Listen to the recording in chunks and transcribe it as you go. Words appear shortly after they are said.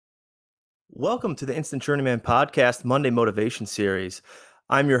Welcome to the Instant Journeyman Podcast Monday Motivation Series.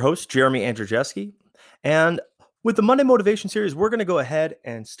 I'm your host, Jeremy Andrzejewski. And with the Monday Motivation Series, we're going to go ahead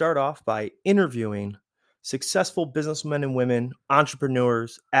and start off by interviewing successful businessmen and women,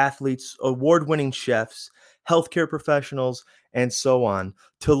 entrepreneurs, athletes, award-winning chefs, healthcare professionals, and so on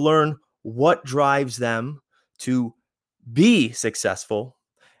to learn what drives them to be successful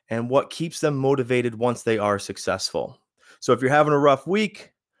and what keeps them motivated once they are successful. So if you're having a rough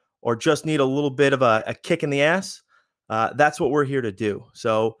week, or just need a little bit of a kick in the ass, that's what we're here to do.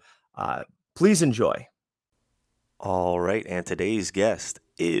 So please enjoy. All right, and today's guest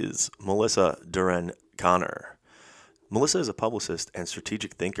is Melissa Duren Conner. Melissa is a publicist and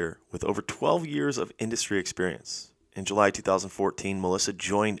strategic thinker with over 12 years of industry experience. In July 2014, Melissa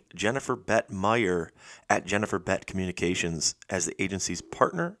joined Jennifer Bett Meyer at Jennifer Bett Communications as the agency's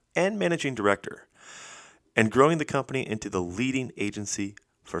partner and managing director, and growing the company into the leading agency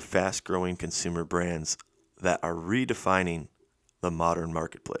for fast-growing consumer brands that are redefining the modern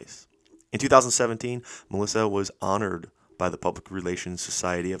marketplace. In 2017, Melissa was honored by the Public Relations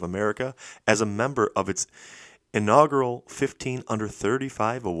Society of America as a member of its inaugural 15 Under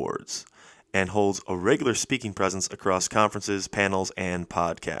 35 Awards and holds a regular speaking presence across conferences, panels, and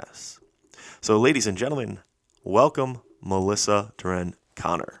podcasts. So, ladies and gentlemen, welcome Melissa Duren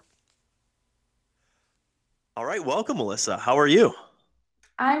Conner. All right, welcome, Melissa. How are you?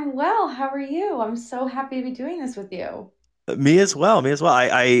 I'm well. How are you? I'm so happy to be doing this with you. Me as well.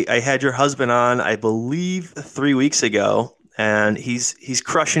 I had your husband on, I believe, 3 weeks ago, and he's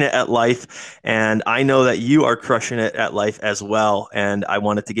crushing it at life. And I know that you are crushing it at life as well. And I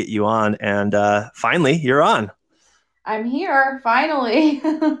wanted to get you on. And finally, you're on. I'm here, finally.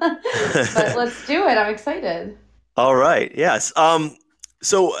 But let's do it. I'm excited. All right. Yes.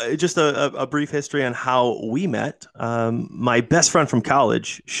 So just a brief history on how we met. My best friend from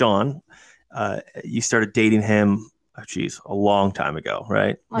college, Sean, you started dating him, a long time ago,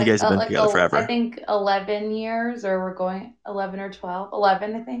 right? You guys have been together forever. I think 11 years, or we're going 11 or 12.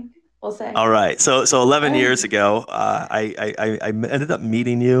 11, I think we'll say. All right. So 11 years ago, I ended up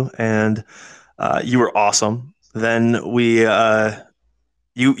meeting you, and you were awesome. Then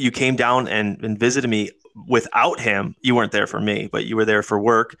you came down and visited me. Without him, you weren't there for me, but you were there for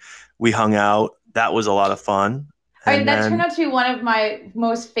work. We hung out. That was a lot of fun. That turned out to be one of my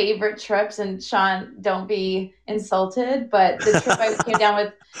most favorite trips. And Sean, don't be insulted, but the trip I came down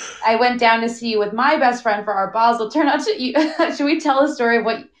with, I went down to see you with my best friend for our Basel. Turned out to should we tell a story of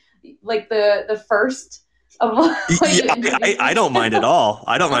what, like the first of what I don't mind at all.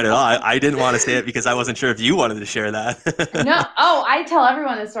 I didn't want to say it because I wasn't sure if you wanted to share that. No. Oh, I tell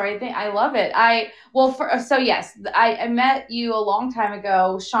everyone this story. I love it. I met you a long time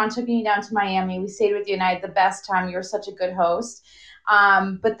ago. Sean took me down to Miami. We stayed with you and I had the best time. You were such a good host.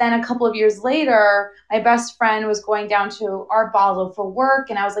 But then a couple of years later, my best friend was going down to Art Basel for work.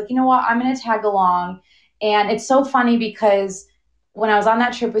 And I was like, you know what? I'm going to tag along. And it's so funny because when I was on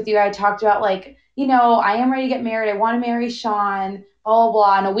that trip with you, I talked about I am ready to get married. I want to marry Sean, blah, blah,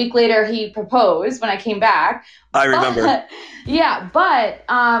 blah. And a week later, he proposed when I came back. I remember. But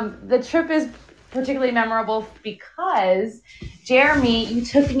the trip is particularly memorable because, Jeremy, you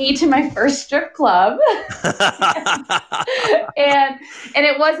took me to my first strip club. and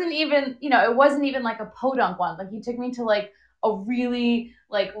it wasn't even like a podunk one. Like, you took me to like a really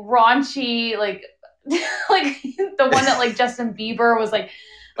like raunchy, like the one that like Justin Bieber was like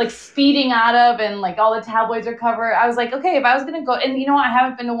speeding out of, and like all the tabloids are covered. I was like, okay, if I was gonna go, and you know what, I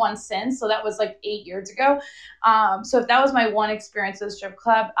haven't been to one since, so that was like 8 years ago. So if that was my one experience at the strip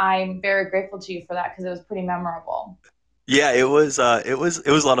club, I'm very grateful to you for that because it was pretty memorable. Yeah, it was a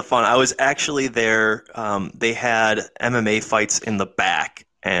lot of fun. I was actually there. They had MMA fights in the back,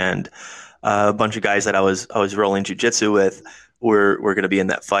 and a bunch of guys that I was rolling jiu-jitsu with were going to be in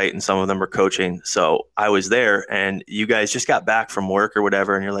that fight, and some of them were coaching. So I was there, and you guys just got back from work or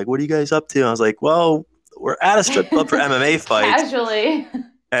whatever, and you're like, what are you guys up to? And I was like, well, we're at a strip club for MMA fights. Casually.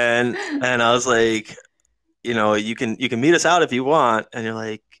 And I was like, you can meet us out if you want. And you're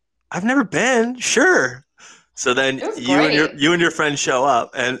like, I've never been. Sure. So then you and your friend show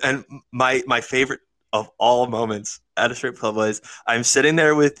up, and my favorite of all moments at a strip club was I'm sitting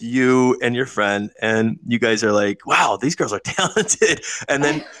there with you and your friend, and you guys are like, wow, these girls are talented. And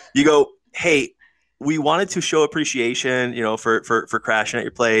then you go, hey, we wanted to show appreciation, for crashing at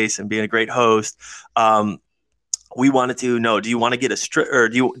your place and being a great host. We wanted to know, do you want to get a strip, or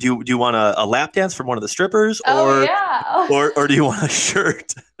do you want a lap dance from one of the strippers, or do you want a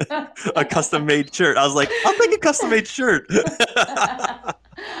shirt, a custom made shirt? I was like, I'll take a custom made shirt.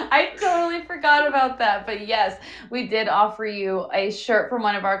 I totally forgot about that. But yes, we did offer you a shirt from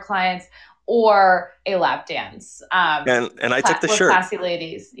one of our clients. or a lap dance. And I took the With shirt. classy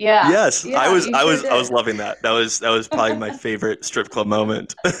ladies. Yeah. Yes, Yeah, you sure I was did. loving that. That was probably my favorite strip club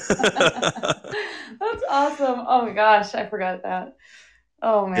moment. That's awesome. Oh my gosh, I forgot that.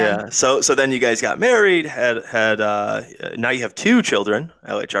 Oh man. Yeah. So then you guys got married, had now you have two children,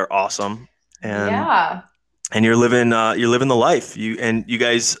 which are awesome. And Yeah. you're living the life. You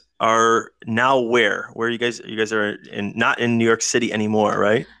guys are now where? Where you guys are in not in New York City anymore,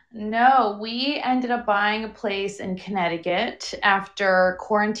 right? No, we ended up buying a place in Connecticut after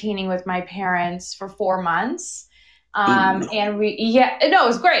quarantining with my parents for 4 months. Ooh. And yeah, no, it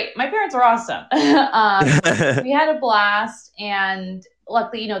was great. My parents were awesome. We had a blast, and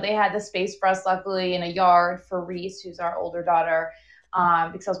luckily, they had the space for us, luckily, in a yard for Reese, who's our older daughter,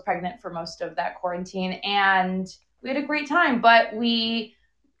 because I was pregnant for most of that quarantine. And we had a great time, but we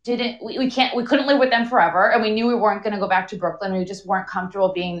couldn't live with them forever, and we knew we weren't going to go back to Brooklyn. We just weren't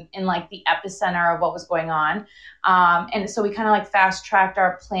comfortable being in like the epicenter of what was going on, and so we kind of like fast tracked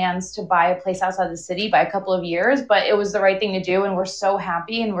our plans to buy a place outside the city by a couple of years, but it was the right thing to do, and we're so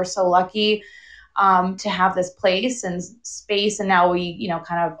happy and we're so lucky to have this place and space, and now we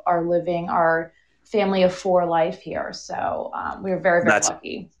kind of are living our family of four life here, so we are very, very That's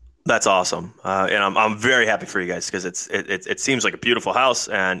lucky. That's awesome, and I'm very happy for you guys because it seems like a beautiful house,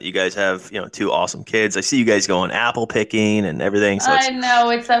 and you guys have two awesome kids. I see you guys going apple picking and everything, so I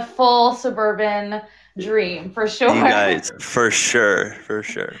know, it's a full suburban dream for you sure. guys for sure.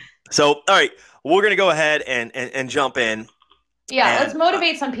 So all right, we're gonna go ahead and jump in, Yeah, let's and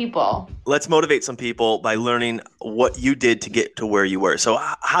motivate some people. let's motivate some people by learning what you did to get to where you were. So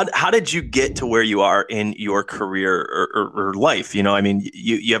how did you get to where you are in your career or life? I mean,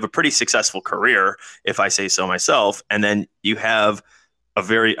 you have a pretty successful career, if I say so myself, and then you have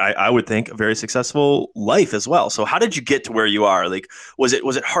I would think a very successful life as well. So how did you get to where you are? Like, was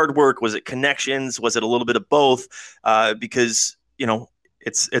it hard work? Was it connections? Was it a little bit of both? Because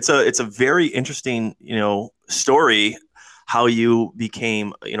it's a very interesting story how you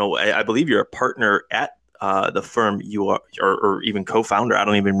became, I believe you're a partner at the firm you are, or even co-founder. I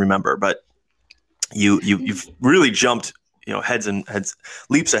don't even remember, but you've really jumped, heads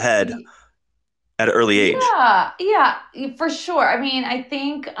leaps ahead at an early age. Yeah, for sure. I mean, I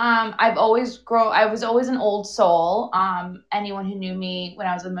think I was always an old soul. Anyone who knew me when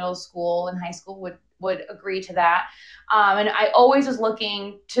I was in middle school and high school would agree to that. And I always was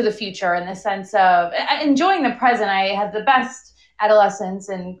looking to the future in the sense of enjoying the present. I had the best adolescence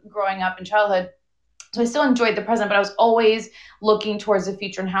and growing up in childhood. So I still enjoyed the present, but I was always looking towards the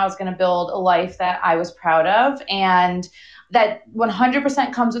future and how I was going to build a life that I was proud of. And that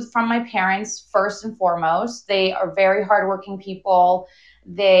 100% comes from my parents, first and foremost. They are very hardworking people.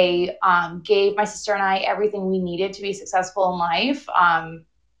 They gave my sister and I everything we needed to be successful in life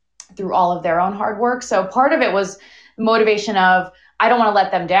through all of their own hard work. So part of it was the motivation of, I don't want to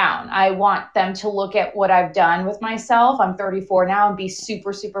let them down. I want them to look at what I've done with myself. I'm 34 now and be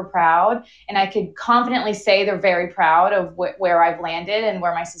super, super proud. And I could confidently say they're very proud of where I've landed and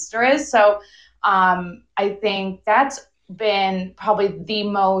where my sister is. So I think that's been probably the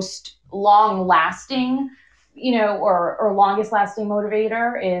most long lasting, or longest lasting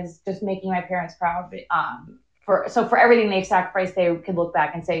motivator, is just making my parents proud. For everything they've sacrificed, they could look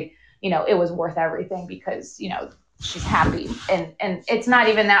back and say, it was worth everything because, she's happy. And it's not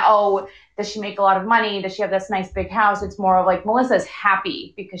even that, oh, does she make a lot of money? Does she have this nice big house? It's more of like, Melissa's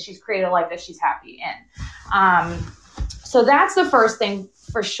happy because she's created a life that she's happy in. So that's the first thing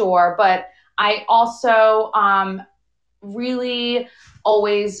for sure. But I also really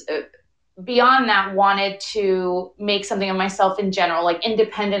always, beyond that, wanted to make something of myself in general, like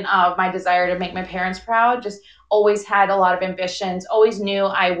independent of my desire to make my parents proud. Just always had a lot of ambitions, always knew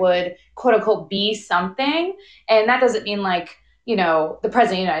I would, quote unquote, be something. And that doesn't mean like, the president of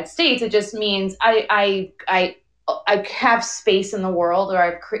the United States. It just means I have space in the world,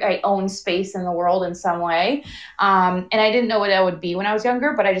 or I own space in the world in some way. And I didn't know what that would be when I was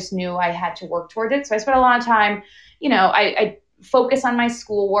younger, but I just knew I had to work toward it. So I spent a lot of time, I focus on my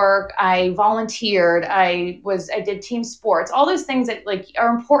schoolwork. I volunteered. I did team sports, all those things that like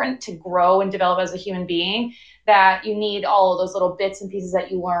are important to grow and develop as a human being, that you need all of those little bits and pieces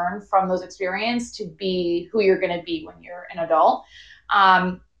that you learn from those experiences to be who you're going to be when you're an adult.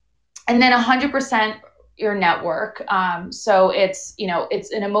 And then 100% your network. So it's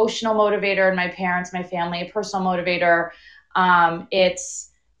an emotional motivator in my parents, my family, a personal motivator. It's,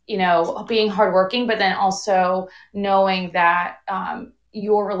 being hardworking, but then also knowing that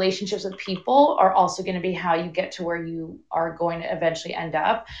your relationships with people are also going to be how you get to where you are going to eventually end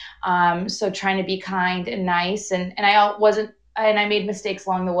up. So trying to be kind and nice. And I and I made mistakes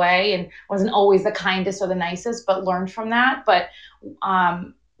along the way and wasn't always the kindest or the nicest, but learned from that. But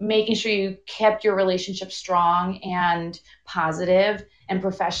making sure you kept your relationship strong and positive and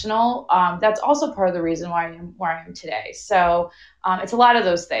professional. That's also part of the reason why I am where I am today. So it's a lot of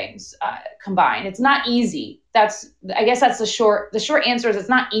those things combined. It's not easy. I guess that's the short answer is it's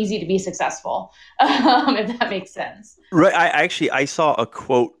not easy to be successful, if that makes sense. Right. I saw a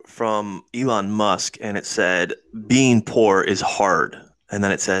quote from Elon Musk, and it said, being poor is hard. And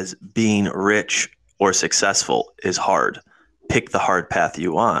then it says, being rich or successful is hard. Pick the hard path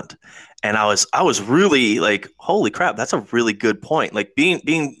you want. And I was really like, holy crap, that's a really good point. Like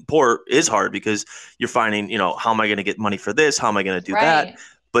being poor is hard because you're finding, how am I going to get money for this? How am I going to do that?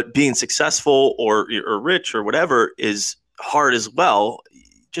 But being successful or rich or whatever is hard as well.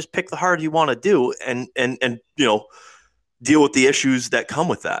 Just pick the hard you want to do and deal with the issues that come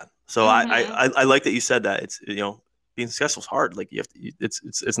with that. So I like that you said that. It's being successful is hard. Like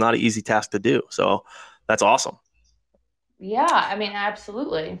it's not an easy task to do. So that's awesome. Yeah, I mean,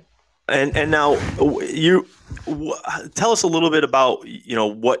 absolutely. And now you tell us a little bit about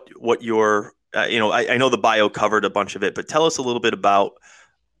what your I know the bio covered a bunch of it, but tell us a little bit about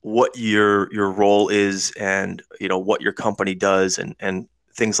what your role is and what your company does and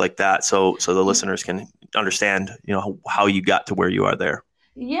things like that, so the listeners can understand how you got to where you are there.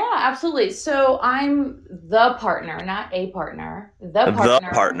 Yeah, absolutely. So I'm the partner, not a partner, the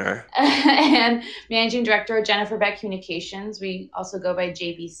partner, and managing director at Jennifer Bett Communications. We also go by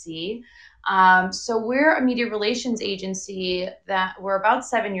JBC. So we're a media relations agency that we're about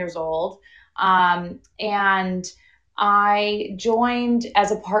 7 years old. And I joined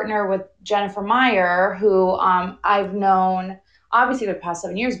as a partner with Jennifer Meyer, who I've known obviously for the past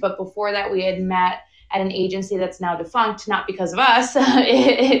 7 years, but before that we had met at an agency that's now defunct, not because of us.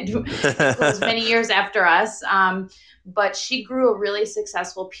 It was many years after us. But she grew a really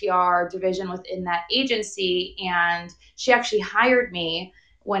successful PR division within that agency. And she actually hired me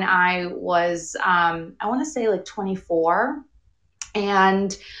when I was, I want to say like 24.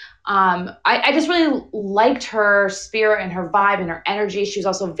 And I just really liked her spirit and her vibe and her energy. She was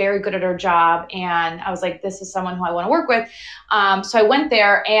also very good at her job. And I was like, this is someone who I want to work with. So I went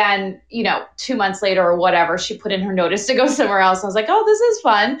there and, 2 months later or whatever, she put in her notice to go somewhere else. I was like, oh, this is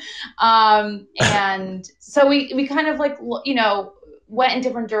fun. And so we kind of like, went in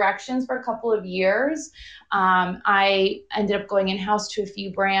different directions for a couple of years. I ended up going in-house to a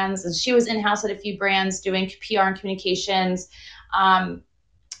few brands, and she was in-house at a few brands doing PR and communications.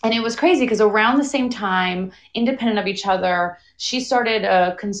 And it was crazy because around the same time, independent of each other, she started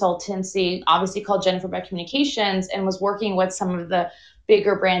a consultancy, obviously called Jennifer Bett Communications, and was working with some of the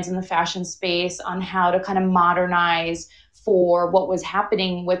bigger brands in the fashion space on how to kind of modernize for what was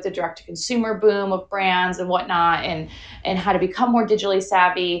happening with the direct-to-consumer boom of brands and whatnot, and how to become more digitally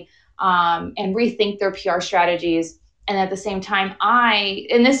savvy and rethink their PR strategies. And at the same time,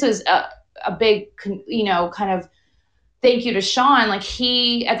 and this was a big, kind of thank you to Sean. Like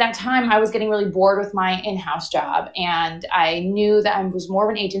at that time, I was getting really bored with my in-house job, and I knew that I was more of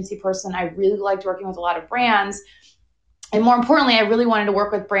an agency person. I really liked working with a lot of brands. And more importantly, I really wanted to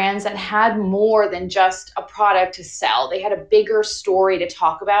work with brands that had more than just a product to sell. They had a bigger story to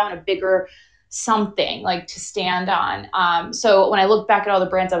talk about and a bigger something like to stand on. So when I look back at all the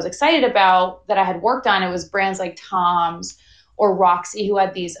brands I was excited about that I had worked on, it was brands like Tom's or Roxy, who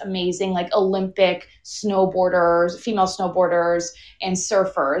had these amazing like Olympic snowboarders, female snowboarders and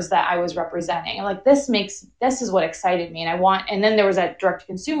surfers that I was representing. I'm like, this is what excited me. And then there was that direct to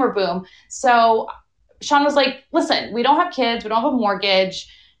consumer boom. So Sean was like, listen, we don't have kids. We don't have a mortgage.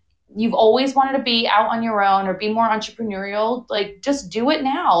 You've always wanted to be out on your own or be more entrepreneurial. Like, just do it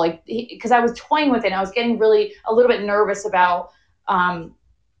now. Like, because I was toying with it. And I was getting really a little bit nervous about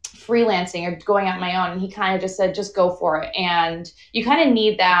freelancing or going out on my own. And he kind of just said, just go for it. And you kind of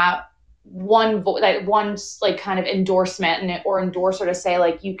need that one like kind of endorsement or endorser to say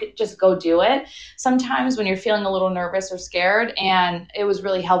like, you could just go do it sometimes when you're feeling a little nervous or scared. And it was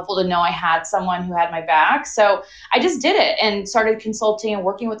really helpful to know I had someone who had my back. So I just did it and started consulting and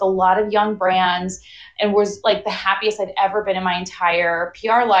working with a lot of young brands and was like the happiest I'd ever been in my entire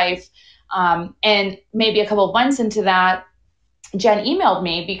PR life. And maybe a couple of months into that, Jen emailed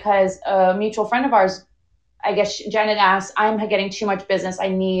me because a mutual friend of ours, I guess Jen had asked, I'm getting too much business. I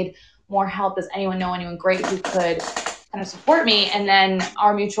need more help. Does anyone know anyone great who could kind of support me? And then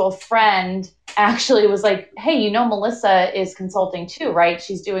our mutual friend actually was like, hey, Melissa is consulting too, right?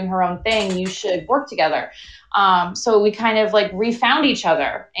 She's doing her own thing. You should work together. So we kind of like refound each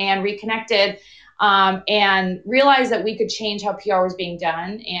other and reconnected. and realized that we could change how PR was being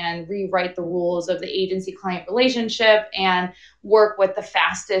done and rewrite the rules of the agency-client relationship and work with the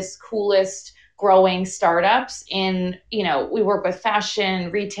fastest, coolest, growing startups we work with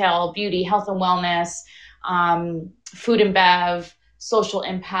fashion, retail, beauty, health and wellness, food and bev, social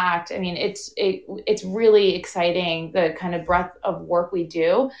impact. I mean, it's really exciting, the kind of breadth of work we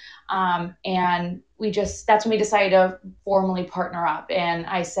do. And that's when we decided to formally partner up. And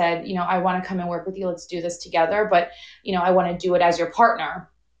I said, I want to come and work with you. Let's do this together. But, I want to do it as your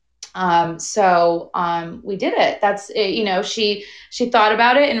partner. So we did it. That's it. She thought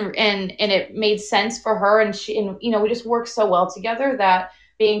about it and it made sense for her. And we just worked so well together that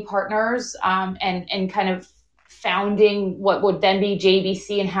being partners, and kind of founding what would then be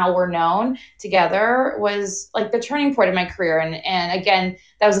JBC and how we're known together was like the turning point in my career. And again,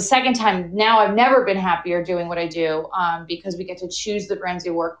 that was the second time. Now I've never been happier doing what I do, because we get to choose the brands we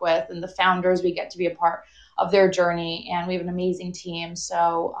work with and the founders, we get to be a part of their journey, and we have an amazing team.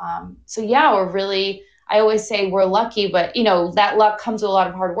 So yeah, I always say we're lucky, but that luck comes with a lot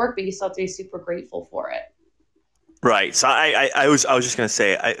of hard work, but you still have to be super grateful for it. Right. So I was just going to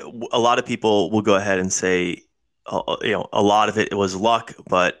say, a lot of people will go ahead and say, a lot of it was luck,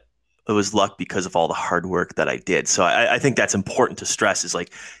 but it was luck because of all the hard work that I did. So I think that's important to stress, is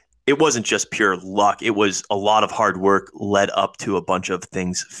like, it wasn't just pure luck. It was a lot of hard work led up to a bunch of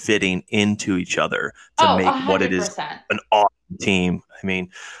things fitting into each other to make 100%. What it is an awesome team. I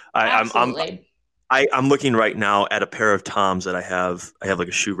mean, I'm looking right now at a pair of Toms that I have like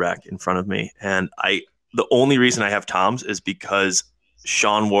a shoe rack in front of me. And the only reason I have Toms is because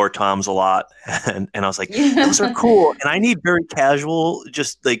Sean wore Toms a lot. And I was like, those are cool. And I need very casual,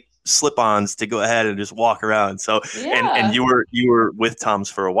 just like slip-ons to go ahead and just walk around. So, yeah. and you were with Toms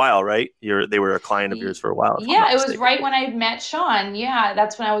for a while, right? They were a client of yours for a while. Yeah, it was right when I met Sean. Yeah,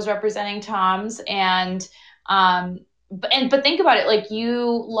 that's when I was representing Toms. And but think about it, like,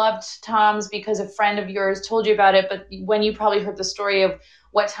 you loved Toms because a friend of yours told you about it. But when you probably heard the story of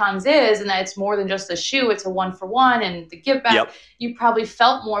what Toms is, and that it's more than just a shoe, it's a 1-for-1 and the give back, yep. You probably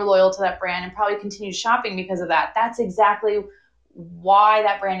felt more loyal to that brand and probably continued shopping because of that. That's exactly why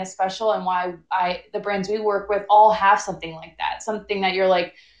that brand is special, and why the brands we work with all have something like that. Something that you're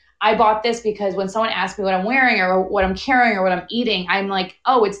like, I bought this because when someone asks me what I'm wearing or what I'm carrying or what I'm eating, I'm like,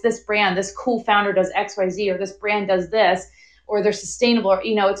 oh, it's this brand. This cool founder does XYZ, or this brand does this, or they're sustainable, or,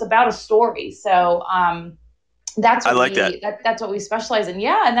 it's about a story. So that's what that's what we specialize in.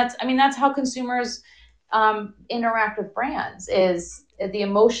 Yeah. And that's how consumers interact with brands, is the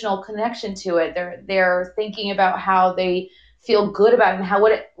emotional connection to it. They're thinking about how they feel good about it, and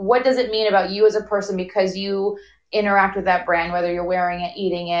what does it mean about you as a person because you interact with that brand, whether you're wearing it,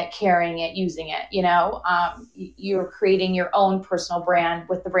 eating it, carrying it, using it. You're creating your own personal brand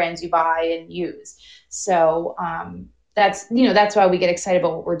with the brands you buy and use. So that's why we get excited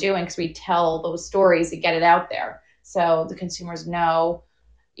about what we're doing, because we tell those stories to get it out there, so the consumers know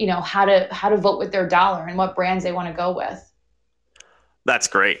how to vote with their dollar and what brands they want to go with. That's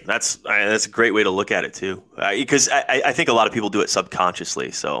great. That's a great way to look at it too, because I think a lot of people do it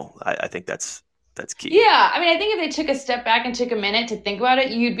subconsciously. So I think that's key. Yeah, I mean, I think if they took a step back and took a minute to think about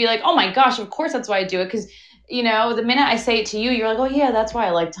it, you'd be like, oh my gosh, of course that's why I do it. Because the minute I say it to you, you're like, oh yeah, that's why I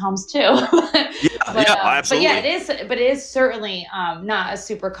like Toms too. Absolutely. But it is certainly not a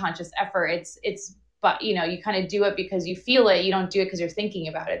super conscious effort. But you kind of do it because you feel it. You don't do it because you're thinking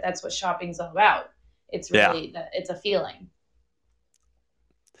about it. That's what shopping's all about. It's really it's a feeling.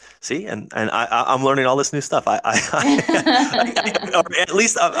 See, and I'm learning all this new stuff. Or at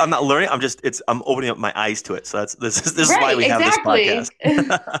least I'm not learning. I'm opening up my eyes to it. So this is why we have this podcast.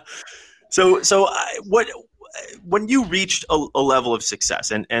 So when you reached a level of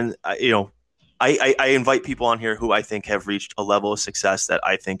success, and I invite people on here who I think have reached a level of success that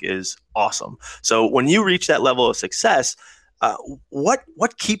I think is awesome. So when you reach that level of success,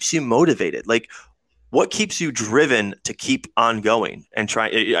 what keeps you motivated? Like, what keeps you driven to keep on going and try?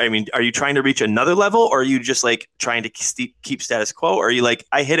 I mean, are you trying to reach another level, or are you just like trying to keep status quo? Or are you like,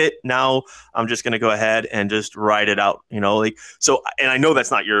 I hit it, now I'm just going to go ahead and just ride it out, so, and I know that's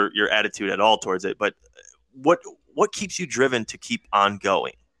not your attitude at all towards it, but what keeps you driven to keep on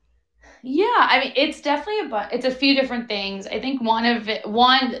going? Yeah, I mean, it's definitely it's a few different things. I think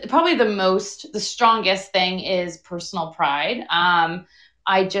probably the strongest thing is personal pride.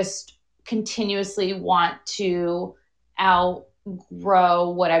 I just continuously want to outgrow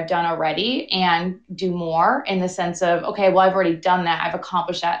what I've done already and do more, in the sense of, okay, well, I've already done that. I've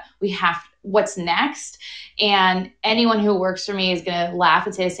accomplished that. What's next? And anyone who works for me is going to laugh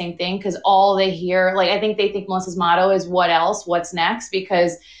and say the same thing, because all they hear, I think they think Melissa's motto is what else, what's next?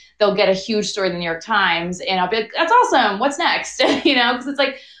 Because they'll get a huge story in the New York Times, and I'll be like, that's awesome. What's next? Because it's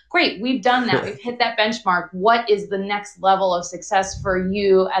like, great, we've done that. We've hit that benchmark. What is the next level of success for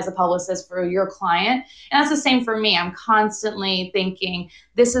you as a publicist, for your client? And that's the same for me. I'm constantly thinking,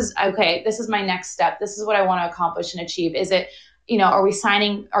 this is my next step. This is what I want to accomplish and achieve. Is it, are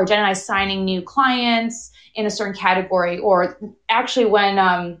Jen and I signing new clients in a certain category? Or actually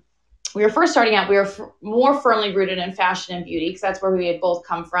when we were first starting out, we were more firmly rooted in fashion and beauty, because that's where we had both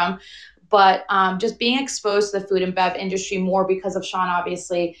come from. But just being exposed to the food and bev industry more because of Sean,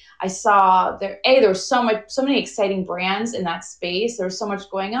 obviously, I saw there was so many exciting brands in that space. There was so much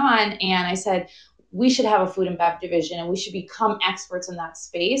going on. And I said, we should have a food and bev division, and we should become experts in that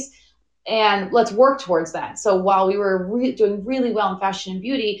space. And let's work towards that. So while we were doing really well in fashion and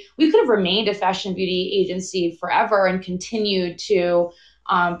beauty, we could have remained a fashion and beauty agency forever and continued to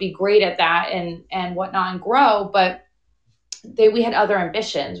be great at that and whatnot and grow. But we had other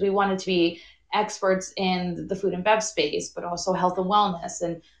ambitions. We wanted to be experts in the food and bev space, but also health and wellness.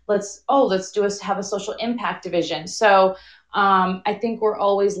 And let's have a social impact division. So I think we're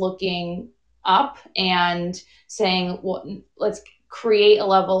always looking up and saying, well, let's create a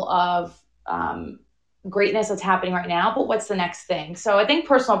level of greatness that's happening right now, but what's the next thing? So I think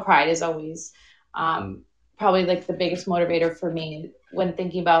personal pride is always probably like the biggest motivator for me when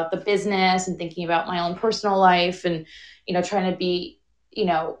thinking about the business and thinking about my own personal life, and trying to be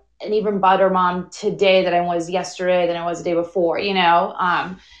an even better mom today than I was yesterday, than I was the day before.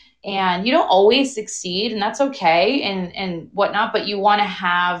 And you don't always succeed, and that's okay, and whatnot, but you want to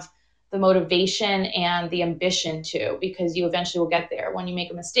have the motivation and the ambition to, because you eventually will get there. When you make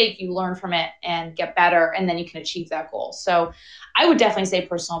a mistake, you learn from it and get better, and then you can achieve that goal. So I would definitely say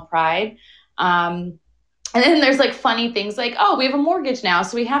personal pride. And then there's like funny things like, oh, we have a mortgage now,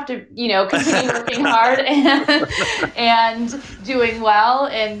 so we have to, continue working hard and doing well.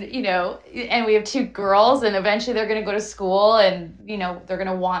 And, and we have 2 girls, and eventually they're going to go to school, and, they're going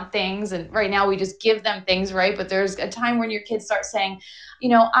to want things. And right now we just give them things, right? But there's a time when your kids start saying,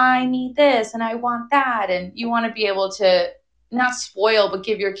 I need this and I want that. And you want to be able to not spoil, but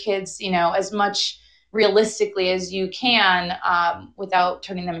give your kids, as much realistically as you can, without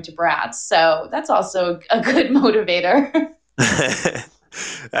turning them into brats. So that's also a good motivator.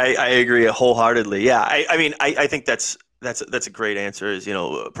 I agree wholehearther. Yeah. I think that's a great answer, is,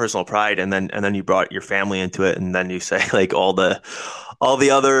 personal pride. And then you brought your family into it. And then you say like all the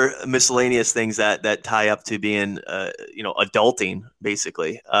other miscellaneous things that tie up to being, adulting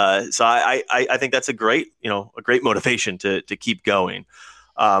basically. So I think that's a great motivation to keep going.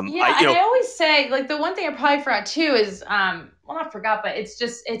 I always say, like, the one thing I probably forgot too is, not forgot, but it's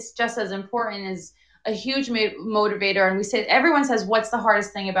just as important, is a huge motivator. And everyone says, what's the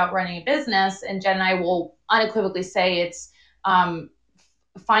hardest thing about running a business? And Jen and I will unequivocally say it's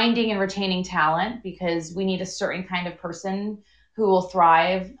finding and retaining talent, because we need a certain kind of person who will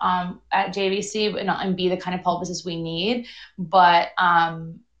thrive at JVC and be the kind of publicist we need. But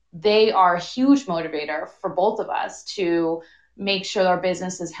they are a huge motivator for both of us to make sure our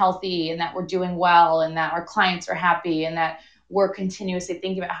business is healthy, and that we're doing well, and that our clients are happy, and that we're continuously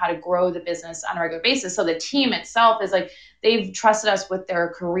thinking about how to grow the business on a regular basis. So the team itself is like, they've trusted us with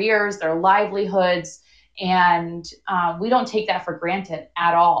their careers, their livelihoods, and we don't take that for granted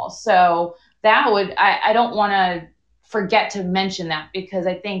at all. So I don't want to forget to mention that, because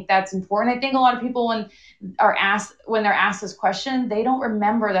I think that's important. I think a lot of people, when they're asked this question, they don't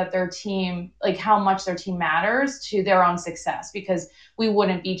remember that their team, like how much their team matters to their own success, because we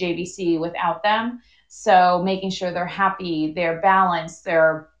wouldn't be JVC without them. So making sure they're happy, they're balanced,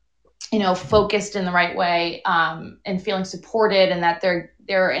 they're focused in the right way, and feeling supported, and that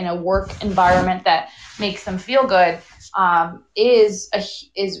they're in a work environment that makes them feel good, is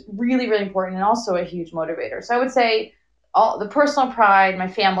really, really important, and also a huge motivator. So I would say all the personal pride, my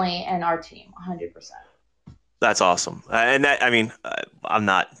family, and our team, 100%. That's awesome. And that, I'm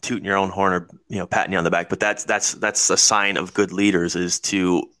not tooting your own horn or, patting you on the back, but that's a sign of good leaders, is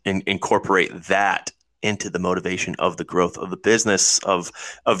to incorporate that into the motivation of the growth of the business, of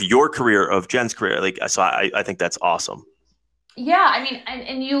your career, of Jen's career. So I think that's awesome. Yeah.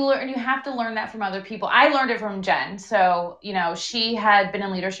 And you have to learn that from other people. I learned it from Jen. So, she had been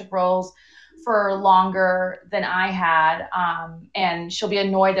in leadership roles for longer than I had. And she'll be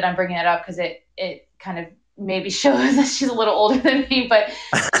annoyed that I'm bringing it up, because it kind of maybe shows that she's a little older than me, but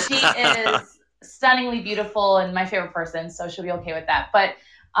she is stunningly beautiful and my favorite person. So she'll be okay with that. But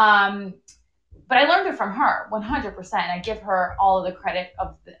I learned it from her 100%. And I give her all of the credit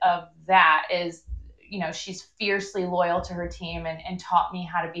of that. Is, she's fiercely loyal to her team, and taught me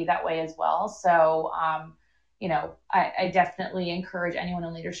how to be that way as well. So, I definitely encourage anyone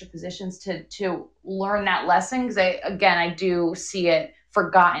in leadership positions to learn that lesson, because I do see it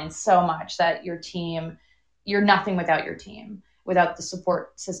forgotten so much, that you're nothing without your team, without the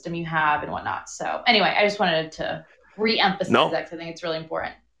support system you have and whatnot. So anyway, I just wanted to re-emphasize No, that, because I think it's really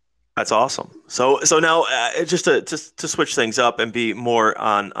important. that's awesome. So now, just to switch things up and be more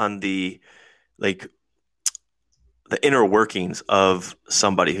on the like the inner workings of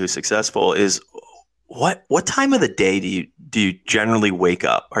somebody who's successful is what time of the day do you generally wake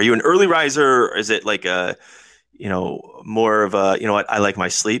up? Are you an early riser, or is it like a more of a, what, I like my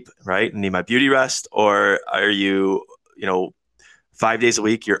sleep, right? I need my beauty rest, or are you, 5 days a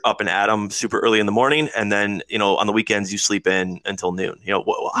week, you're up and at 'em super early in the morning, and then on the weekends you sleep in until noon.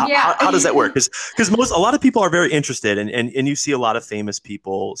 How does that work? Yeah. Because a lot of people are very interested, and you see a lot of famous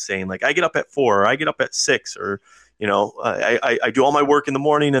people saying like, I get up at 4, or I get up at 6, or I do all my work in the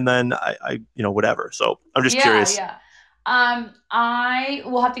morning, and then I whatever. So I'm just Yeah, curious. yeah. I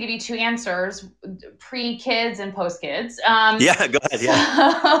will have to give you two answers: pre-kids and post-kids. Yeah, go ahead.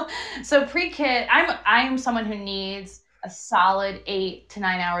 Yeah. So, so pre-kid, I'm someone who needs a solid 8 to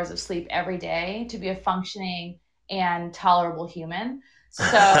 9 hours of sleep every day to be a functioning and tolerable human. So,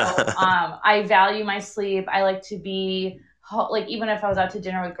 I value my sleep. I like to be like, even if I was out to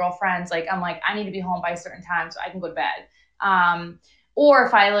dinner with girlfriends, like I'm like, I need to be home by a certain time so I can go to bed. Or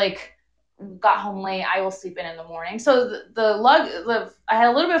if I like got home late, I will sleep in the morning. So I had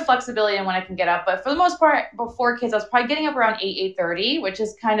a little bit of flexibility in when I can get up, but for the most part, before kids, I was probably getting up around 8:30, which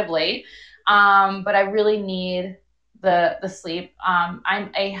is kind of late. But I really need the sleep. And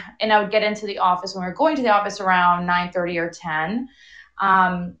I would get into the office when we were going to the office around 9:30 or 10.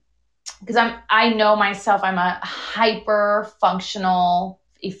 Because I know myself, I'm a hyper functional,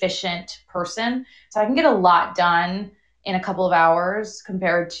 efficient person, so I can get a lot done in a couple of hours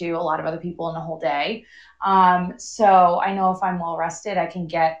compared to a lot of other people in a whole day. So I know if I'm well rested, I can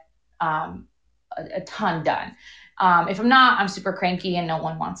get a ton done. If I'm not, I'm super cranky and no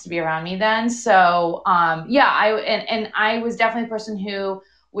one wants to be around me then. So yeah, I was definitely a person who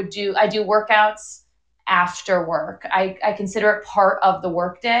I do workouts after work. I consider it part of the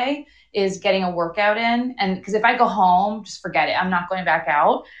workday is getting a workout in. And because if I go home, just forget it. I'm not going back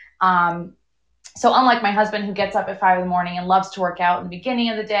out. So unlike my husband, who gets up at 5 in the morning and loves to work out in the beginning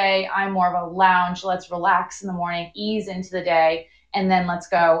of the day, I'm more of a lounge. Let's relax in the morning, ease into the day, and then let's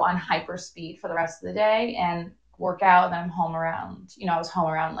go on hyper speed for the rest of the day and work out. And then I'm home around, I was home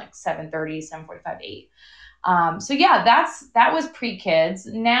around like 7:30, 7:45, 8. So yeah, that was pre-kids.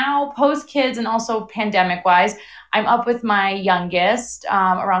 Now post-kids, and also pandemic-wise, I'm up with my youngest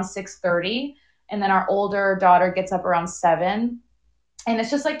around 6:30, and then our older daughter gets up around 7, and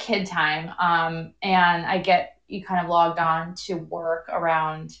it's just like kid time. And I get you kind of logged on to work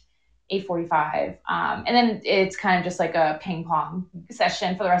around 8:45, and then it's kind of just like a ping pong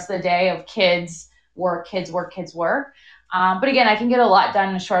session for the rest of the day of kids work, kids work, kids work. But again, I can get a lot done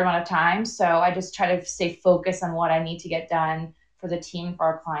in a short amount of time, so I just try to stay focused on what I need to get done for the team, for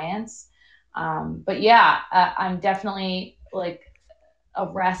our clients. But yeah, I'm definitely like a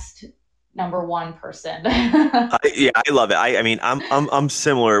rest number one person. Yeah, I love it. I mean, I'm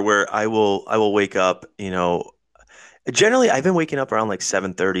similar, where I will wake up, generally I've been waking up around like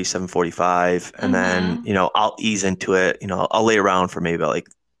 7:30, 7:45, and then, Hmm. I'll ease into it. I'll lay around for maybe like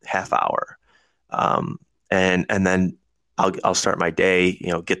half hour. Um, and then I'll start my day,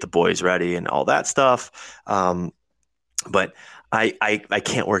 get the boys ready and all that stuff. But I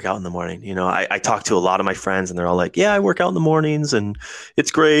can't work out in the morning. I talk to a lot of my friends, and they're all like, yeah, I work out in the mornings and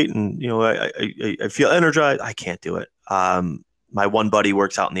it's great. And, I feel energized. I can't do it. My one buddy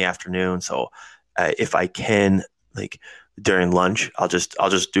works out in the afternoon. So if I can, like during lunch, I'll just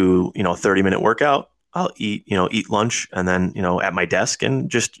do, 30-minute workout. I'll eat lunch, and then, at my desk,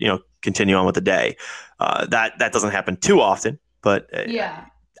 and just, continue on with the day. That doesn't happen too often, but Yeah.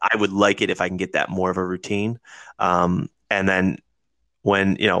 I would like it if I can get that more of a routine. And then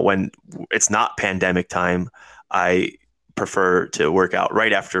when it's not pandemic time, I prefer to work out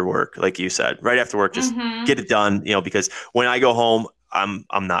right after work, like you said, right after work, just get Hmm. it done, because when I go home, I'm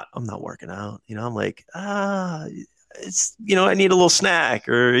not working out. I'm like, it's, I need a little snack,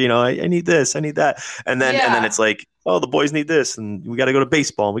 or, I need this, I need that. And then Yeah. it's like, oh, the boys need this, and we got to go to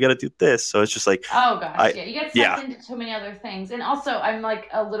baseball, and we got to do this. So it's just like, Oh gosh, I, yeah. You get sucked yeah. into so many other things. And also I'm like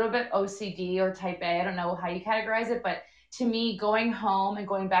a little bit OCD or type A. I don't know how you categorize it, but to me, going home and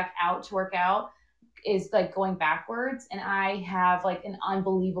going back out to work out is like going backwards. And I have like an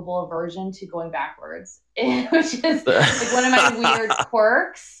unbelievable aversion to going backwards, which is like one of my weird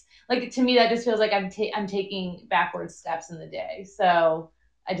quirks. Like to me, that just feels like I'm taking backward steps in the day. So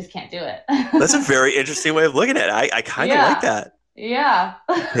I just can't do it. That's a very interesting way of looking at it. I kind of like Yeah. that. Yeah.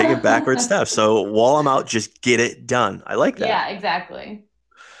 Taking backward steps. So while I'm out, just get it done. I like that. Yeah, exactly.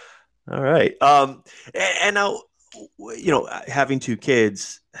 All right. And now, having two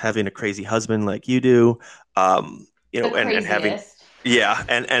kids, having a crazy husband like you do, The and having, craziest. yeah,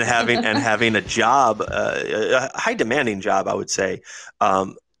 and having a job, a high demanding job, I would say.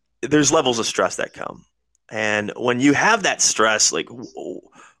 There's levels of stress that come, and when you have that stress, like,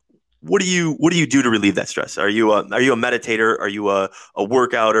 what do you do to relieve that stress? Are you a meditator? Are you a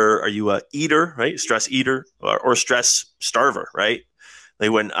workouter? Are you a eater? Right, stress eater or stress starver? Right.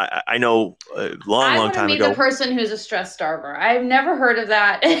 Like when I know a long, I long want to time meet the ago, person who's a stress starver. I've never heard of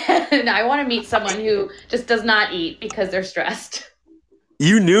that. And I want to meet someone who just does not eat because they're stressed.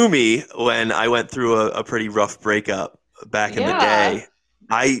 you knew me when I went through a pretty rough breakup back in the Yeah. day.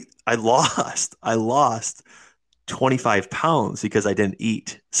 I lost 25 pounds because I didn't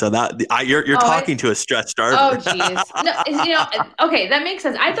eat. So you're Oh, talking to a stress oh, starver. geez. No, okay, that makes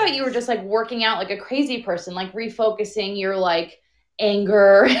sense. I thought you were just like working out like a crazy person, like refocusing your like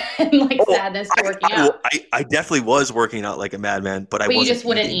anger and like Oh, sadness to working out. I definitely was working out like a madman, but I But you wasn't just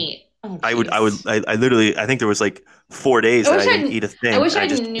wouldn't eating. eat. Oh, I would, geez. I literally, I think there was like 4 days I that wish I didn't I, eat a I thing wish and I I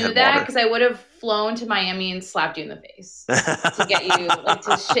just knew had that water. because I would have flown to Miami and slapped you in the face to get you like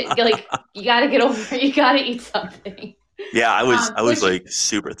to shit. Like you got to get over it. You got to eat something. Yeah, I was Which like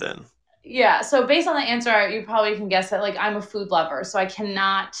super thin. Yeah. So based on the answer, you probably can guess that like I'm a food lover, so I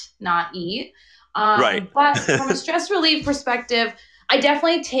cannot not eat. Right. But from a stress relief perspective, I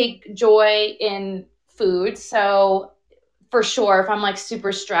definitely take joy in food. So for sure, if I'm like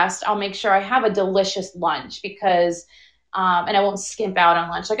super stressed, I'll make sure I have a delicious lunch because, and I won't skimp out on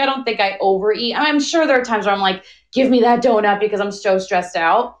lunch. Like I don't think I overeat. I'm sure there are times where I'm like, give me that donut because I'm so stressed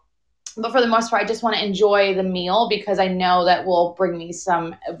out, but for the most part, I just want to enjoy the meal because I know that will bring me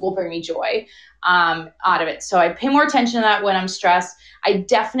joy out of it. So I pay more attention to that when I'm stressed. I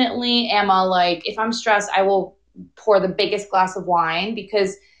definitely am if I'm stressed, I will pour the biggest glass of wine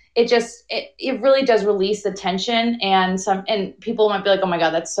because it really does release the tension and people might be like, oh my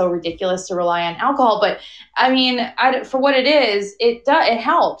God, that's so ridiculous to rely on alcohol. But I mean, for what it is, it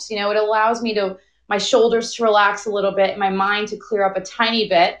helps, it allows my shoulders to relax a little bit, my mind to clear up a tiny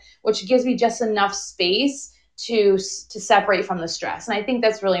bit, which gives me just enough space to separate from the stress. And I think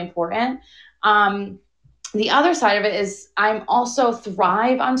that's really important. Um, the other side of it is I'm also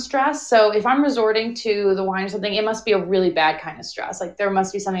thrive on stress. So if I'm resorting to the wine or something, it must be a really bad kind of stress. Like there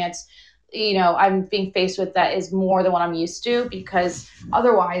must be something that's, I'm being faced with that is more than what I'm used to, because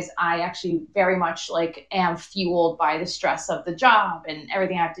otherwise I actually very much like am fueled by the stress of the job and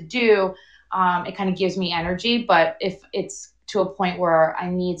everything I have to do. It kind of gives me energy. But if it's to a point where I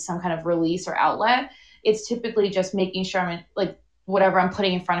need some kind of release or outlet, it's typically just making sure I'm like whatever I'm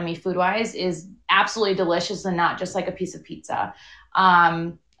putting in front of me food wise is absolutely delicious and not just like a piece of pizza.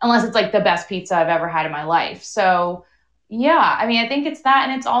 Unless it's like the best pizza I've ever had in my life. So yeah, I mean, I think it's that.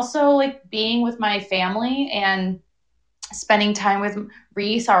 And it's also like being with my family and spending time with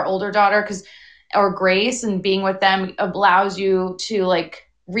Reese, our older daughter, or Grace, and being with them allows you to like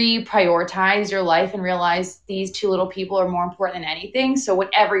reprioritize your life and realize these two little people are more important than anything. So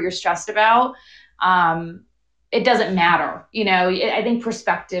whatever you're stressed about, it doesn't matter. I think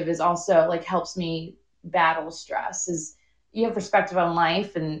perspective is also like helps me battle stress. Is you have perspective on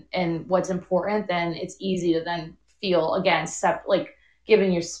life and what's important, then it's easy to then feel again like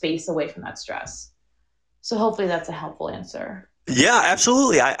giving your space away from that stress. So hopefully that's a helpful answer. Yeah,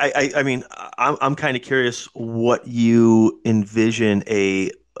 absolutely. I mean, I'm kind of curious what you envision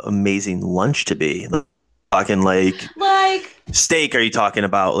a amazing lunch to be. Talking like Like, steak? Are you talking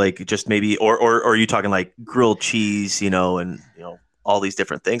about like just maybe, or are you talking like grilled cheese? And all these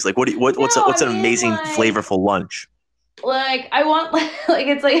different things. Like what's no, what's I an mean, amazing flavorful lunch? like I want like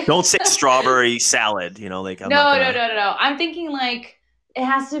it's like Don't say strawberry salad. Like I'm not no, no, gonna. no, no, no. I'm thinking like it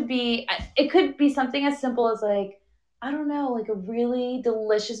has to be. It could be something as simple as like I don't know, like a really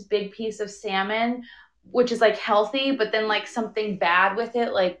delicious big piece of salmon, which is like healthy, but then like something bad with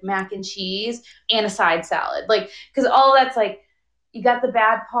it, like mac and cheese and a side salad, like because all that's like you got the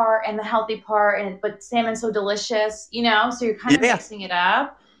bad part and the healthy part, and but salmon's so delicious, So you're kind of Yeah, mixing it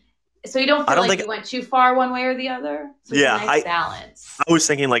up, so you don't I feel don't like think. you went too far one way or the other. So it's a Yeah, nice I balance. I was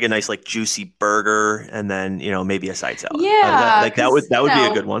thinking like a nice like juicy burger and then maybe a side salad. Yeah, That would because that would be a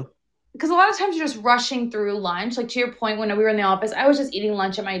good one. a lot of times you're just rushing through lunch. Like to your point, when we were in the office, I was just eating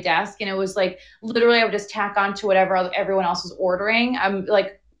lunch at my desk, and it was like literally I would just tack on to whatever everyone else was ordering. I'm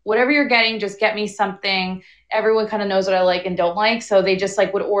like, whatever you're getting, just get me something. Everyone kind of knows what I like and don't like, so they just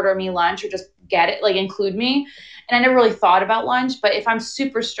like would order me lunch or just get it, like include me. And I never really thought about lunch, but if I'm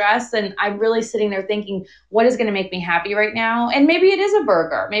super stressed, then I'm really sitting there thinking, what is going to make me happy right now? And maybe it is a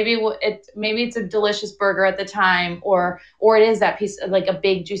burger. Maybe it's a delicious burger at the time, or it is that piece of like a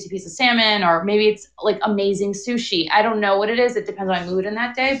big juicy piece of salmon, or maybe it's like amazing sushi. I don't know what it is. It depends on my mood in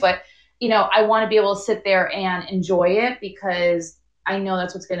that day, but I want to be able to sit there and enjoy it because I know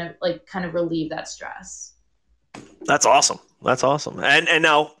that's what's going to like kind of relieve that stress. That's awesome. That's awesome. And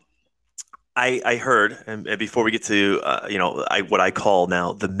now I heard, and before we get to what I call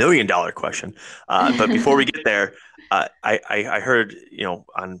now the $1 million question, but before we get there, I heard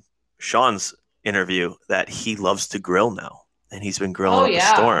on Sean's interview that he loves to grill now, and he's been grilling Oh up a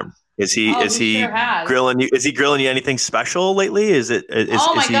yeah. storm. Is he Oh, is he he sure has. grilling you? Is he grilling you anything special lately? Oh Is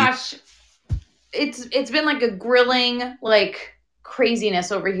my he? gosh. It's been like a grilling like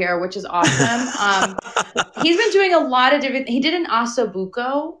craziness over here, which is awesome. He's been doing a lot of different. He did an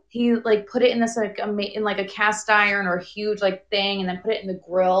ossobuco. He like put it in this like in like a cast iron or a huge like thing, and then put it in the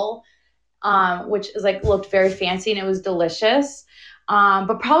grill, which is like looked very fancy and it was delicious.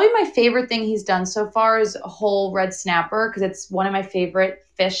 But probably my favorite thing he's done so far is a whole red snapper because it's one of my favorite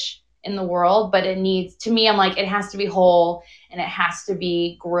fish in the world. But it needs to me, I'm like it has to be whole and it has to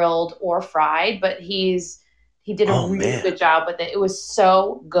be grilled or fried. But he did a Oh really man. good job with it. It was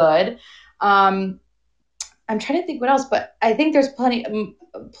so good. Um, I'm trying to think what else, but I think there's plenty.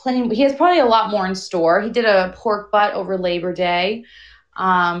 He has probably a lot more in store. He did a pork butt over Labor Day.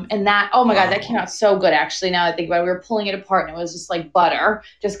 And that, oh my God, that came Oh. out so good. Actually, now that I think about it, we were pulling it apart and it was just like butter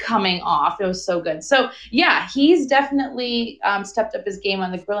just coming off. It was so good. So yeah, he's definitely stepped up his game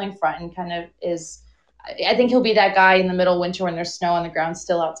on the grilling front and kind of is, I think he'll be that guy in the middle of winter when there's snow on the ground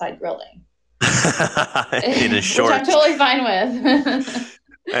still outside grilling, In his which I'm shorts. totally fine with.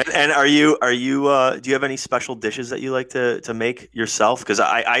 And are you do you have any special dishes that you like to make yourself? Because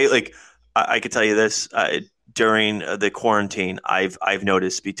I could tell you this during the quarantine, I've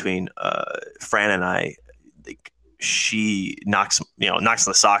noticed between Fran and I, like she knocks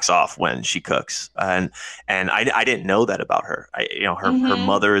the socks off when she cooks, and I didn't know that about her. Her hmm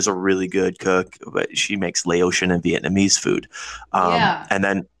mother is a really good cook, but she makes Laotian and Vietnamese food, Yeah. and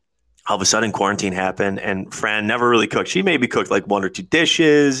then all of a sudden quarantine happened and Fran never really cooked. She maybe cooked like one or two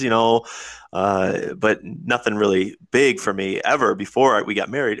dishes, but nothing really big for me ever before we got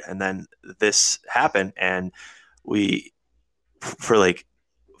married. And then this happened and we, for like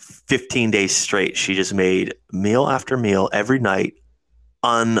 15 days straight, she just made meal after meal every night,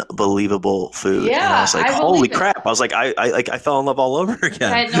 unbelievable food. And I Yeah, was like, I holy believe it. crap. I was like, I fell in love all over I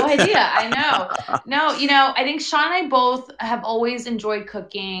again. had no idea. I know. No, I think Sean and I both have always enjoyed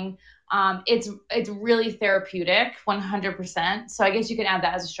cooking. It's really therapeutic, 100%. So I guess you can add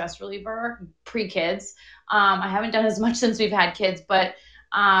that as a stress reliever pre-kids. I haven't done as much since we've had kids, but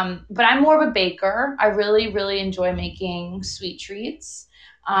I'm more of a baker. I really, really enjoy making sweet treats.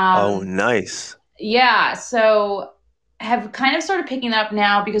 Oh, Um, nice. yeah, so have kind of started picking that up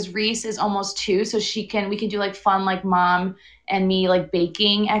now because Reese is almost 2, so we can do like fun like mom and me like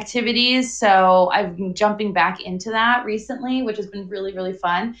baking activities. So I've been jumping back into that recently, which has been really really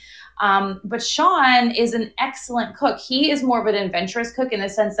fun. But Sean is an excellent cook. He is more of an adventurous cook in the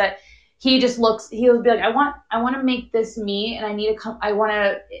sense that he'll be like I want to make this meat and I need to come I want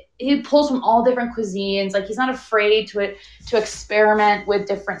to he pulls from all different cuisines. Like he's not afraid to experiment with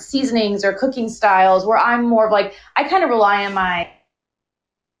different seasonings or cooking styles where I'm more of like I kind of rely on my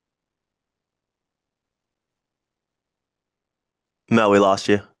Mel, we lost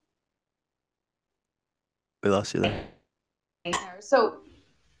you. We lost you there. so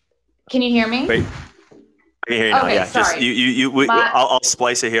can you hear me? Wait, I can hear you now. Okay, Yeah, just sorry. My I'll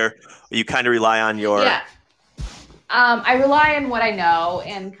splice it here. You kind of rely on your. yeah. I rely on what I know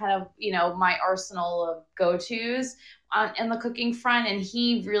and kind of, my arsenal of go-tos in the cooking front. And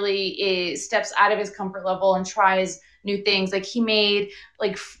he really steps out of his comfort level and tries new things. Like he made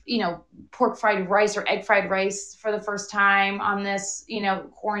like, pork fried rice or egg fried rice for the first time on this,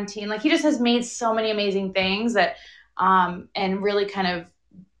 quarantine. Like he just has made so many amazing things that, and really kind of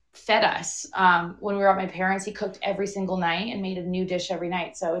fed us. When we were at my parents, he cooked every single night and made a new dish every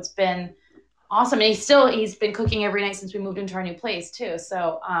night. So it's been awesome. And he's been cooking every night since we moved into our new place too.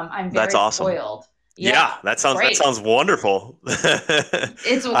 So I'm That's very awesome. spoiled. Yeah, Yeah, that it's sounds great. wonderful.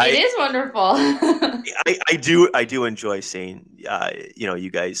 It I is wonderful. I do enjoy seeing you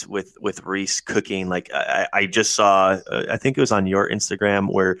guys with Reese cooking. Like I just saw I think it was on your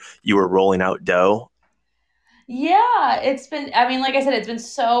Instagram where you were rolling out dough. Yeah, it's been, I mean, like I said, it's been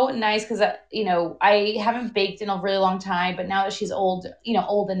so nice because, I haven't baked in a really long time, but now that she's old,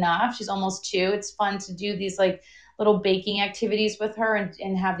 old enough, she's almost 2, it's fun to do these like little baking activities with her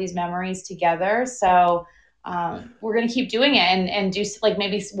and have these memories together. So, we're going to keep doing it and do like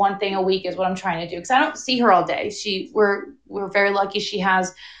maybe one thing a week is what I'm trying to do. Cause I don't see her all day. We're very lucky. She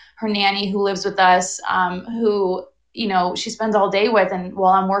has her nanny who lives with us, who, she spends all day with, and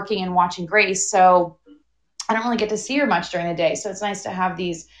while I'm working and watching Grace. So I don't really get to see her much during the day. So it's nice to have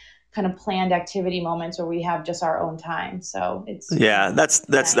these kind of planned activity moments where we have just our own time. So it's Yeah, nice.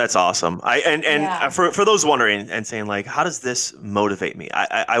 that's awesome. And Yeah. for those wondering and saying like, how does this motivate me?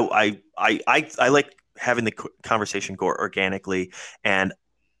 I like having the conversation go organically, and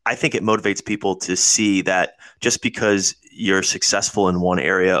I think it motivates people to see that just because you're successful in one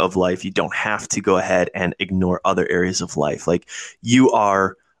area of life, you don't have to go ahead and ignore other areas of life. Like you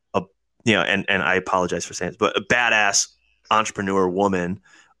are a, and I apologize for saying this, but a badass entrepreneur woman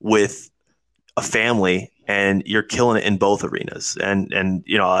with a family, and you're killing it in both arenas. And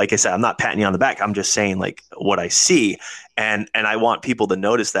like I said, I'm not patting you on the back. I'm just saying like what I see, and I want people to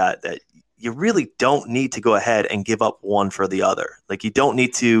notice that you really don't need to go ahead and give up one for the other. Like you don't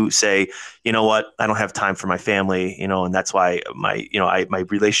need to say, you know what, I don't have time for my family, and that's why my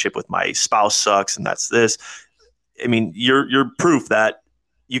relationship with my spouse sucks, and that's this. I mean, you're proof that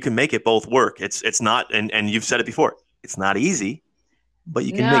you can make it both work. It's not, and you've said it before, it's not easy, but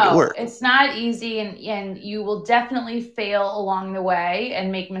you can make it No, work. it's not easy, and you will definitely fail along the way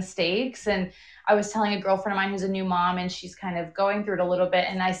and make mistakes. And I was telling a girlfriend of mine who's a new mom, and she's kind of going through it a little bit.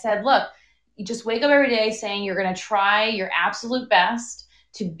 And I said, look, you just wake up every day saying you're going to try your absolute best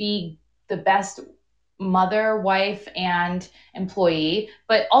to be the best mother, wife, and employee,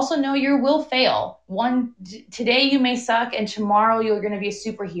 but also know you will fail. Today you may suck, and tomorrow you're going to be a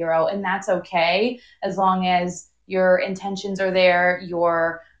superhero, and that's okay as long as your intentions are there.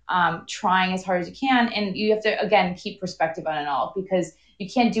 You're trying as hard as you can, and you have to again keep perspective on it all, because you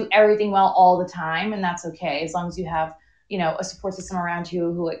can't do everything well all the time, and that's okay as long as you have a support system around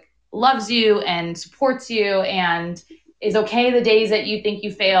you who loves you and supports you and is okay the days that you think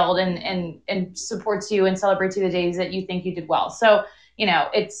you failed, and supports you and celebrates you the days that you think you did well. So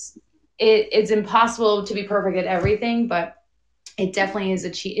it's impossible to be perfect at everything, but it definitely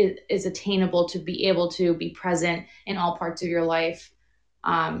is attainable to be able to be present in all parts of your life.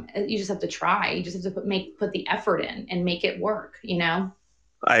 You just have to try. You just have to put the effort in and make it work.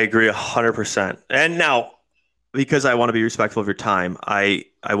 I agree 100%. And now, because I want to be respectful of your time, I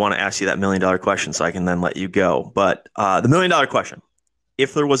want to ask you that $1 million question so I can then let you go. But the $1 million question: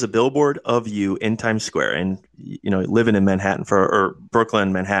 if there was a billboard of you in Times Square, and living in Manhattan or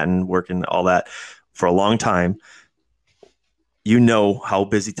Brooklyn, Manhattan, working all that for a long time, how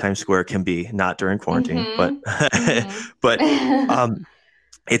busy Times Square can be, not during quarantine, but but Mm-hmm.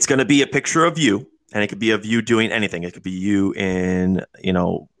 it's going to be a picture of you, and it could be of you doing anything. It could be you in,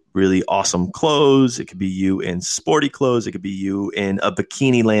 really awesome clothes. It could be you in sporty clothes. It could be you in a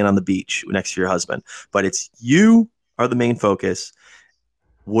bikini laying on the beach next to your husband. But it's you are the main focus.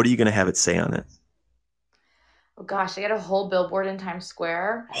 What are you going to have it say on it? Oh gosh, I got a whole billboard in Times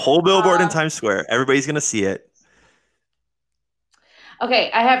Square. Whole billboard in Um, Times Square. Everybody's going to see it.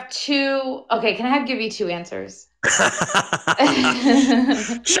 okay, I have two. Okay, can I give you two answers?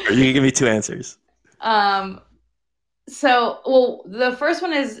 Sure, you can give me two answers. um, well, the first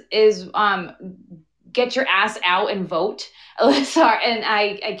one is get your ass out and vote. Sorry, and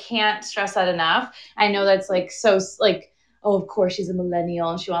I can't stress that enough. I know that's like so like, oh, of course she's a millennial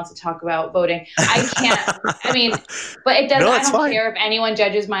and she wants to talk about voting. I can't. I mean, but it doesn't. No, I that's don't fine. care if anyone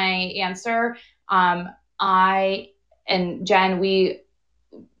judges my answer. I and Jen, we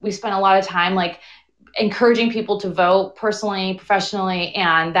spent a lot of time like encouraging people to vote personally, professionally,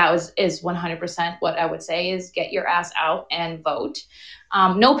 and is 100% what I would say is get your ass out and vote.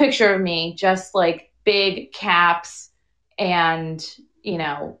 No picture of me, just like big caps and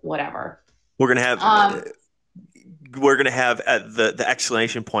whatever. We're gonna have Um, we're gonna have at the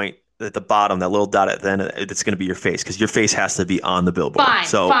exclamation point at the bottom, that little dot at the end. It's gonna be your face, because your face has to be on the billboard. fine,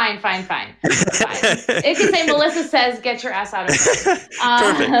 So fine, fine, fine, fine. It can say Melissa says get your ass out and vote.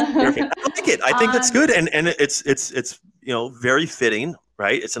 Perfect. I like it. I think that's good, and it's very fitting.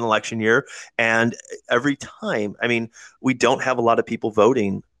 Right, it's an election year, and every time, I mean, we don't have a lot of people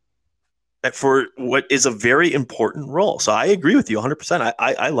voting for what is a very important role. So I agree with you 100%.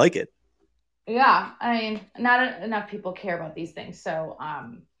 I like it. Yeah, I mean, not enough people care about these things, so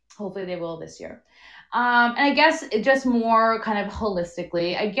hopefully they will this year. And I guess just more kind of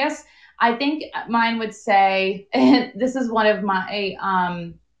holistically, I think mine would say, and this is one of my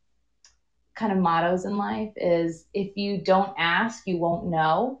kind of mottos in life is if you don't ask, you won't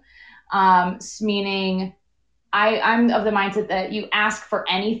know. Meaning I'm of the mindset that you ask for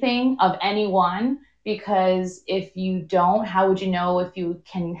anything of anyone because if you don't, how would you know if you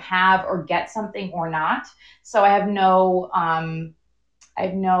can have or get something or not? So I have no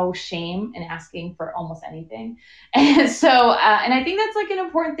shame in asking for almost anything. And and I think that's like an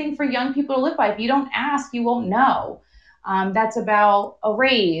important thing for young people to live by. If you don't ask, you won't know. That's about a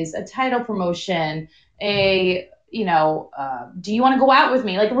raise, a title promotion, do you want to go out with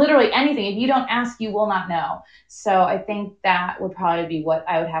me? Like literally anything. If you don't ask, you will not know. So I think that would probably be what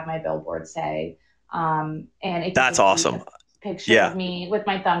I would have my billboard say. And it could That's just be awesome. a picture of Yeah. me with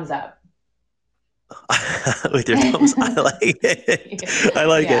my thumbs up. With your thumbs. I like it. I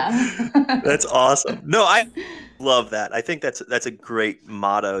like it. Yeah. That's awesome. No, I love that. I think that's a great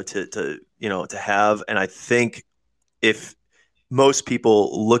motto to have. And I think if most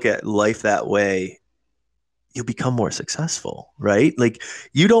people look at life that way, you'll become more successful, right? Like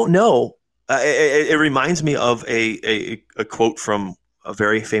you don't know. It reminds me of a quote from a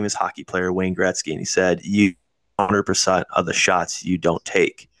very famous hockey player, Wayne Gretzky, and he said, "You 100% of the shots you don't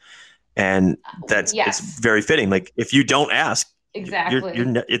take." And it's Yes, very fitting. Like if you don't ask, exactly.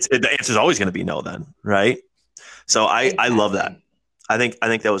 it's the answer is always going to be no then, right? So I love that. Exactly. I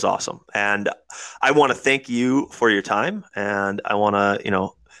think that was awesome, and I want to thank you for your time, and I want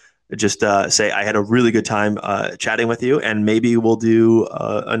to just say I had a really good time chatting with you, and maybe we'll do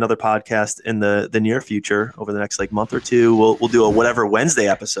another podcast in the near future over the next like month or two. We'll do a whatever Wednesday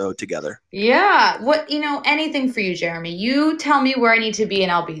episode together. Yeah. Anything for you, Jeremy. You tell me where I need to be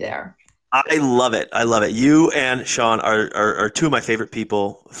and I'll be there. I love it. I love it. You and Sean are two of my favorite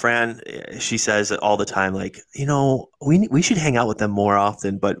people. Fran, she says it all the time, like, we should hang out with them more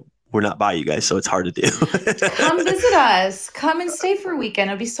often, but we're not by you guys, so it's hard to Come do. visit us. Come and stay for a weekend.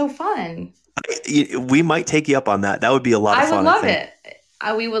 It'll be so fun. We might take you up on that. That would be a lot of I would fun, I love think. it.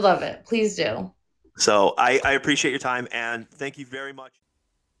 We would love it. Please do. So I appreciate your time and thank you very much.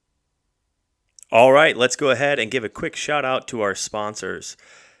 All right, let's go ahead and give a quick shout out to our sponsors.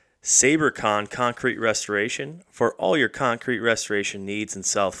 SaberCon Concrete Restoration for all your concrete restoration needs in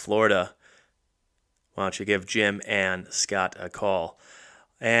South Florida. Why don't you give Jim and Scott a call?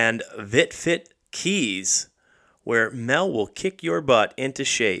 And VitFit Keys, where Mel will kick your butt into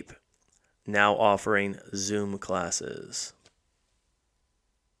shape, now offering Zoom classes.